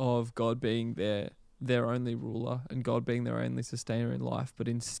place of God being their only ruler and God being their only sustainer in life, but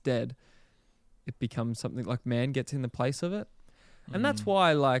instead it becomes something like man gets in the place of it. And that's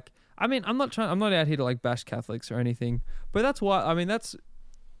why, like, I mean, I'm not out here to like bash Catholics or anything, but that's why, I mean, that's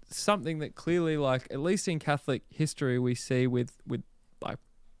something that clearly, like, at least in Catholic history, we see with like,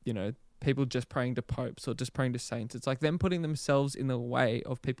 you know, people just praying to popes or just praying to saints. It's like them putting themselves in the way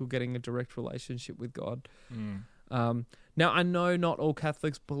of people getting a direct relationship with God. Now, I know not all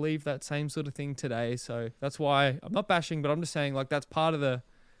Catholics believe that same sort of thing today, so that's why I'm not bashing, but I'm just saying, like, that's part of the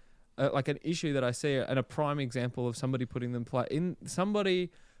like an issue that I see, and a prime example of somebody putting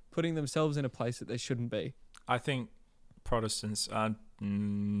themselves in a place that they shouldn't be. I think Protestants are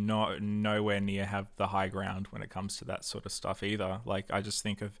nowhere near have the high ground when it comes to that sort of stuff either. Like, I just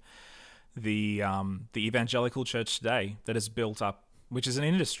think of the evangelical church today that is built up, which is an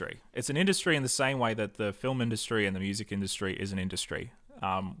industry. It's an industry in the same way that the film industry and the music industry is an industry,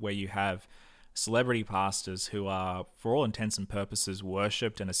 where you have celebrity pastors who are, for all intents and purposes,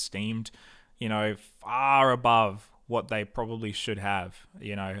 worshipped and esteemed, you know, far above what they probably should have,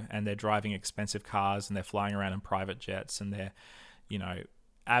 you know, and they're driving expensive cars and they're flying around in private jets and they're, you know,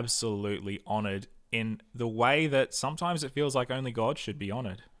 absolutely honored in the way that sometimes it feels like only God should be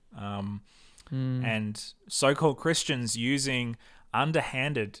honored. And so-called Christians using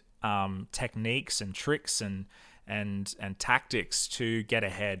underhanded techniques and tricks and tactics to get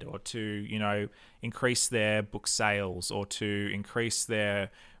ahead, or to, you know, increase their book sales, or to increase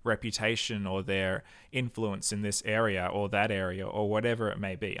their reputation or their influence in this area or that area, or whatever it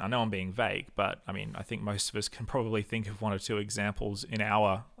may be. I know I'm being vague, but I mean, I think most of us can probably think of one or two examples in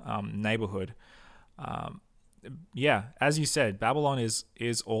our neighborhood. Yeah, as you said, Babylon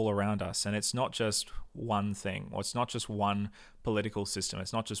is all around us, and it's not just one thing, or it's not just one political system,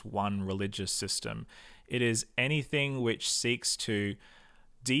 it's not just one religious system. It is anything which seeks to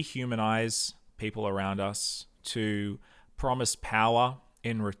dehumanize people around us, to promise power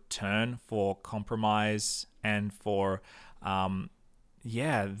in return for compromise and for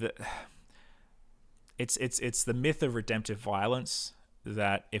it's the myth of redemptive violence,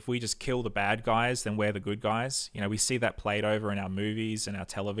 that if we just kill the bad guys, then we're the good guys. You know, we see that played over in our movies and our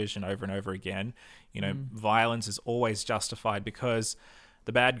television over and over again. You know, violence is always justified because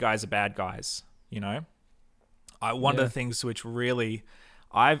the bad guys are bad guys, you know. One of the things which really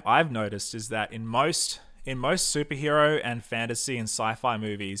I've noticed is that in most superhero and fantasy and sci-fi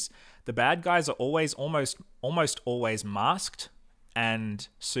movies, the bad guys are always almost always masked and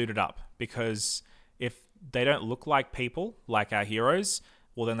suited up, because if they don't look like people, like our heroes,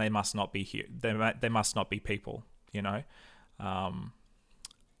 well, then they must not be here. They must not be people, you know.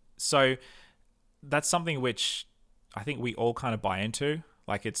 So that's something which I think we all kind of buy into.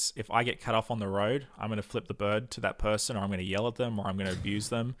 Like, it's, if I get cut off on the road, I'm going to flip the bird to that person, or I'm going to yell at them, or I'm going to abuse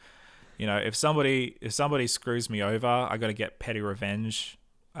them. You know, if somebody screws me over, I got to get petty revenge.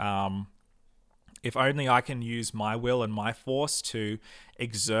 If only I can use my will and my force to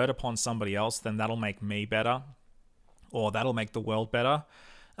exert upon somebody else, then that'll make me better, or that'll make the world better.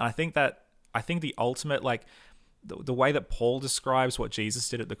 And I think the ultimate, like, the way that Paul describes what Jesus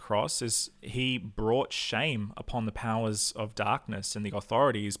did at the cross is he brought shame upon the powers of darkness and the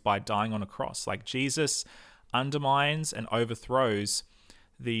authorities by dying on a cross. Like, Jesus undermines and overthrows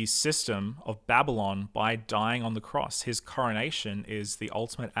the system of Babylon by dying on the cross. His coronation is the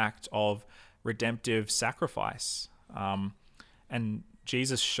ultimate act of redemptive sacrifice. And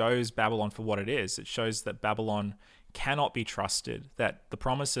Jesus shows Babylon for what it is. It shows that Babylon cannot be trusted, that the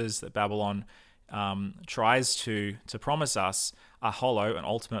promises that Babylon tries to promise us are hollow and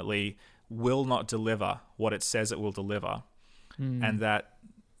ultimately will not deliver what it says it will deliver. And that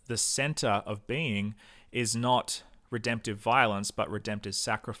the center of being is not redemptive violence, but redemptive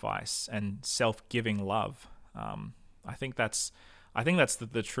sacrifice and self-giving love. I think that's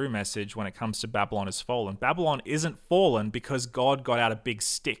the true message when it comes to Babylon is fallen. Babylon isn't fallen because God got out a big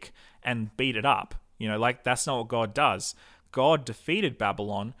stick and beat it up. Like, that's not what God does. God defeated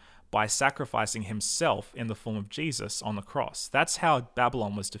Babylon by sacrificing himself in the form of Jesus on the cross. That's how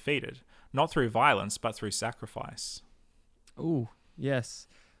Babylon was defeated. Not through violence, but through sacrifice. Ooh, yes.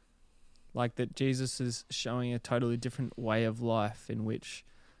 Like that Jesus is showing a totally different way of life in which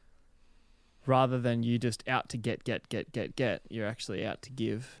rather than you just out to get, you're actually out to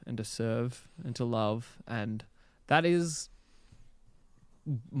give and to serve and to love. And that is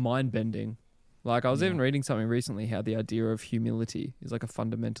mind-bending. Like, I was even reading something recently how the idea of humility is like a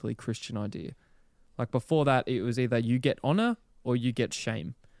fundamentally Christian idea. Like, before that, it was either you get honor or you get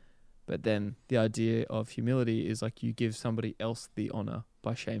shame. But then the idea of humility is like you give somebody else the honor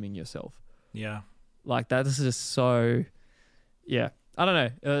by shaming yourself. Yeah. Like, that is just so... Yeah. I don't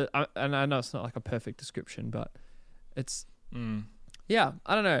know. And I know it's not like a perfect description, but it's... Yeah,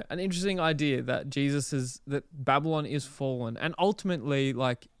 I don't know. An interesting idea that that Babylon is fallen. And ultimately,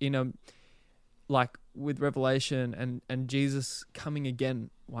 like, like with Revelation and Jesus coming again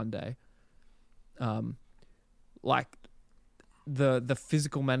one day, like the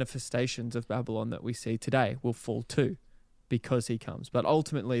physical manifestations of Babylon that we see today will fall too because he comes. But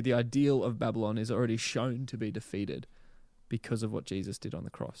ultimately, the ideal of Babylon is already shown to be defeated because of what Jesus did on the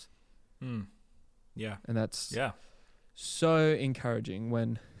cross. Yeah. And that's yeah. so encouraging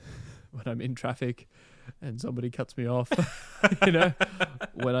when I'm in traffic and somebody cuts me off,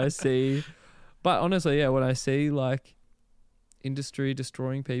 when I see... But honestly, yeah, when I see like industry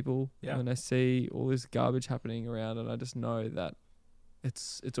destroying people, when I see all this garbage happening around, and I just know that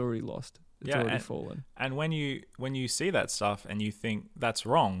it's already lost. It's already fallen. And when you see that stuff and you think that's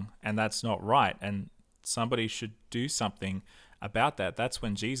wrong and that's not right and somebody should do something about that, that's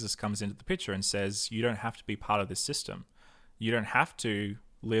when Jesus comes into the picture and says, you don't have to be part of this system. You don't have to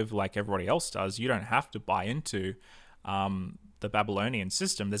live like everybody else does. You don't have to buy into the Babylonian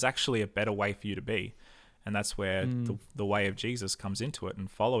system. There's actually a better way for you to be. And that's where the way of Jesus comes into it,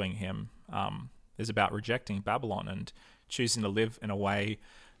 and following him is about rejecting Babylon and choosing to live in a way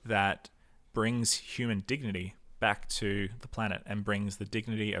that brings human dignity back to the planet and brings the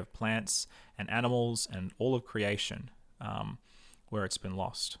dignity of plants and animals and all of creation where it's been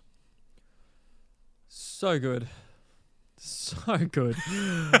lost. So good. So good.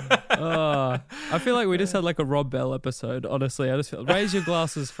 I feel like we just had like a Rob Bell episode, honestly. I just feel, raise your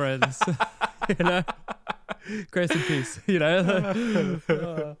glasses, friends. Grace and peace, Yeah.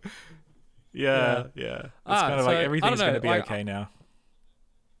 It's kind of like everything's going to be okay now.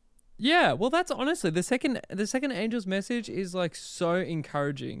 Yeah, well, that's honestly the second angel's message is like so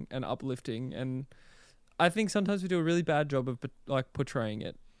encouraging and uplifting, and I think sometimes we do a really bad job of like portraying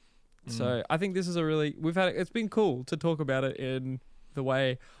it. So I think this is it's been cool to talk about it in the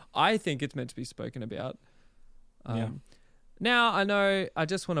way I think it's meant to be spoken about. Now, I know I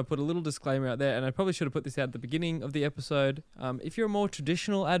just want to put a little disclaimer out there, and I probably should have put this out at the beginning of the episode. If you're a more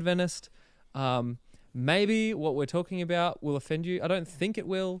traditional Adventist, maybe what we're talking about will offend you. I don't think it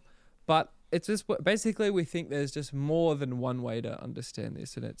will, but it's just basically we think there's just more than one way to understand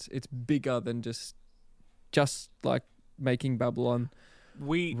this, and it's bigger than just like making Babylon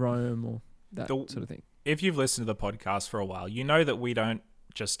Rome or that sort of thing. If you've listened to the podcast for a while, you know that we don't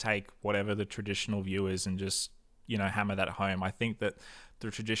just take whatever the traditional view is and just, hammer that home. I think that the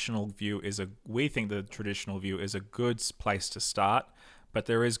traditional view is a good place to start, but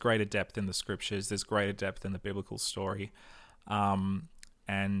there is greater depth in the scriptures. There's greater depth in the biblical story. And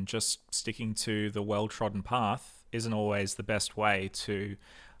just sticking to the well-trodden path isn't always the best way to,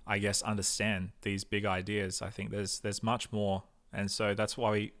 I guess, understand these big ideas. I think there's much more. And so that's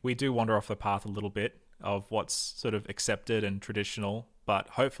why we do wander off the path a little bit of what's sort of accepted and traditional, but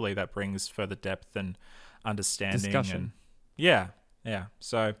hopefully that brings further depth and understanding. Discussion. And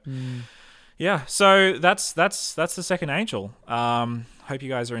So, so that's the second angel. Hope you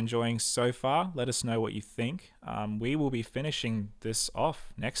guys are enjoying so far. Let us know what you think. We will be finishing this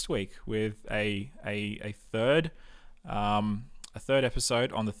off next week with a third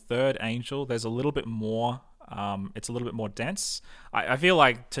episode on the third angel. There's a little bit more. It's a little bit more dense. I feel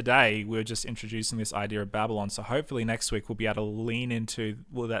like today we're just introducing this idea of Babylon, so hopefully next week we'll be able to lean into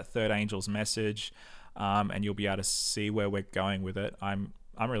that third angel's message, and you'll be able to see where we're going with it. I'm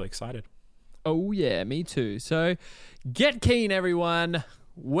really excited. Oh, yeah, me too. So get keen, everyone.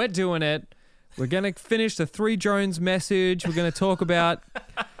 We're doing it. We're going to finish the 3 drones message. We're going to talk about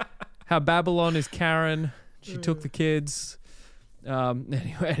how Babylon is Karen. She took the kids.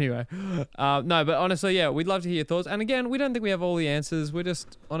 Anyway. No, but honestly, yeah, we'd love to hear your thoughts. And again, we don't think we have all the answers. We're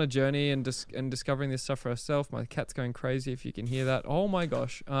just on a journey and discovering this stuff for ourselves. My cat's going crazy if you can hear that. Oh my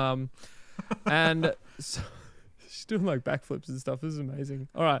gosh. And so, she's doing like backflips and stuff. This is amazing.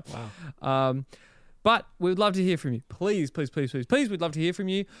 All right. Wow. But we'd love to hear from you. Please, we'd love to hear from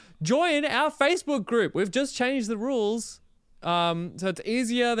you. Join our Facebook group. We've just changed the rules. So it's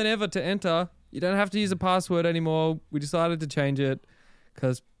easier than ever to enter. You don't have to use a password anymore. We decided to change it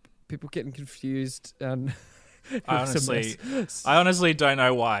because people getting confused and I honestly don't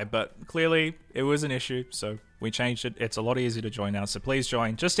know why, but clearly it was an issue, so we changed it. It's a lot easier to join now, so please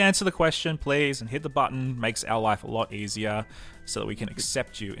join. Just answer the question, please, and hit the button. Makes our life a lot easier so that we can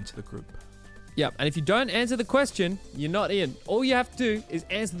accept you into the group. Yeah, and if you don't answer the question, you're not in. All you have to do is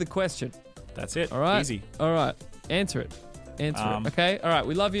answer the question. That's it. All right? Easy. All right. Answer it. It. Okay? All right.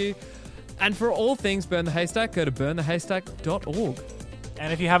 We love you. And for all things Burn the Haystack, go to burnthehaystack.org.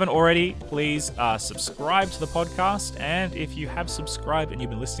 And if you haven't already, please subscribe to the podcast. And if you have subscribed and you've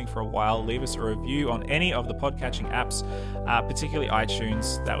been listening for a while, leave us a review on any of the podcatching apps, particularly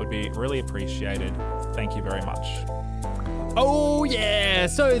iTunes. That would be really appreciated. Thank you very much. Oh, yeah.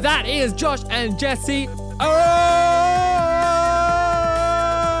 So that is Josh and Jesse. Oh!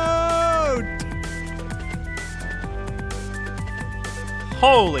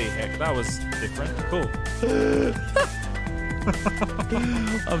 Holy heck, that was different. Cool.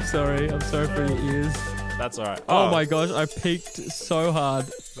 I'm sorry for your ears. That's all right. Oh my gosh, I peaked so hard.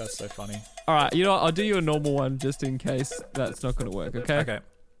 That's so funny. All right, you know what? I'll do you a normal one just in case that's not going to work, okay? Okay.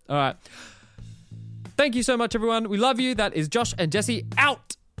 All right. Thank you so much, everyone. We love you. That is Josh and Jesse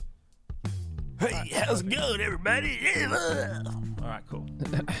out. Hey, how's it going, everybody? All right, cool.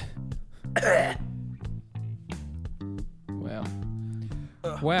 Wow.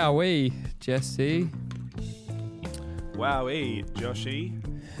 Wowee, Jesse. Wowee, Joshy.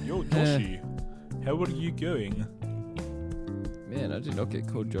 Yo, Joshy. How are you going? Man, I do not get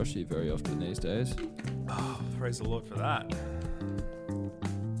called Joshy very often these days. Oh, praise the Lord for that.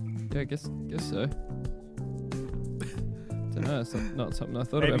 Yeah, I guess so. Don't know. It's not something I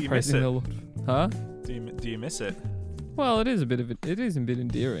thought Maybe about you praising miss it. the Lord. Huh? Do you miss it? Well, it is a bit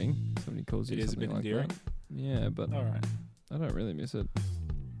endearing. Somebody calls you It is a something bit like endearing. that. Yeah, but All right. I don't really miss it.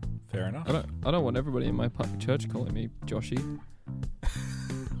 Fair enough. I don't want everybody in my church calling me Joshy.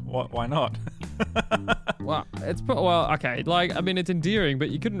 What? Why not? Well, okay. Like, I mean, it's endearing, but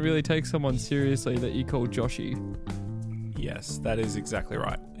you couldn't really take someone seriously that you call Joshy. Yes, that is exactly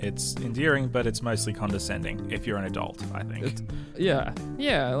right. It's endearing, but it's mostly condescending if you're an adult, I think. Yeah,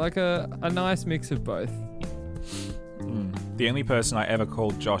 like a nice mix of both. The only person I ever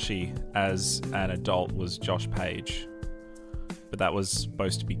called Joshy as an adult was Josh Page. But that was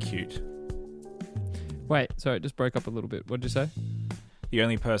supposed to be cute. Wait, sorry, it just broke up a little bit. What did you say? The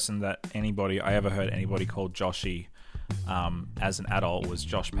only person that I ever heard anybody called Joshy as an adult was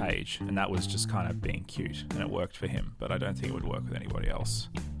Josh Page, and that was just kind of being cute, and it worked for him, but I don't think it would work with anybody else.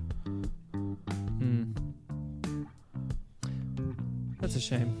 That's a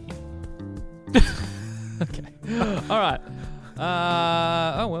shame. Okay. All right.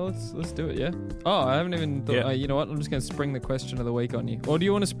 Let's do it, yeah? Oh, I haven't even thought... Yeah. You know what? I'm just going to spring the question of the week on you. Or do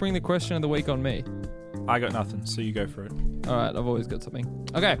you want to spring the question of the week on me? I got nothing, so you go for it. All right, I've always got something.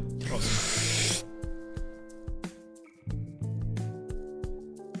 Okay. Awesome.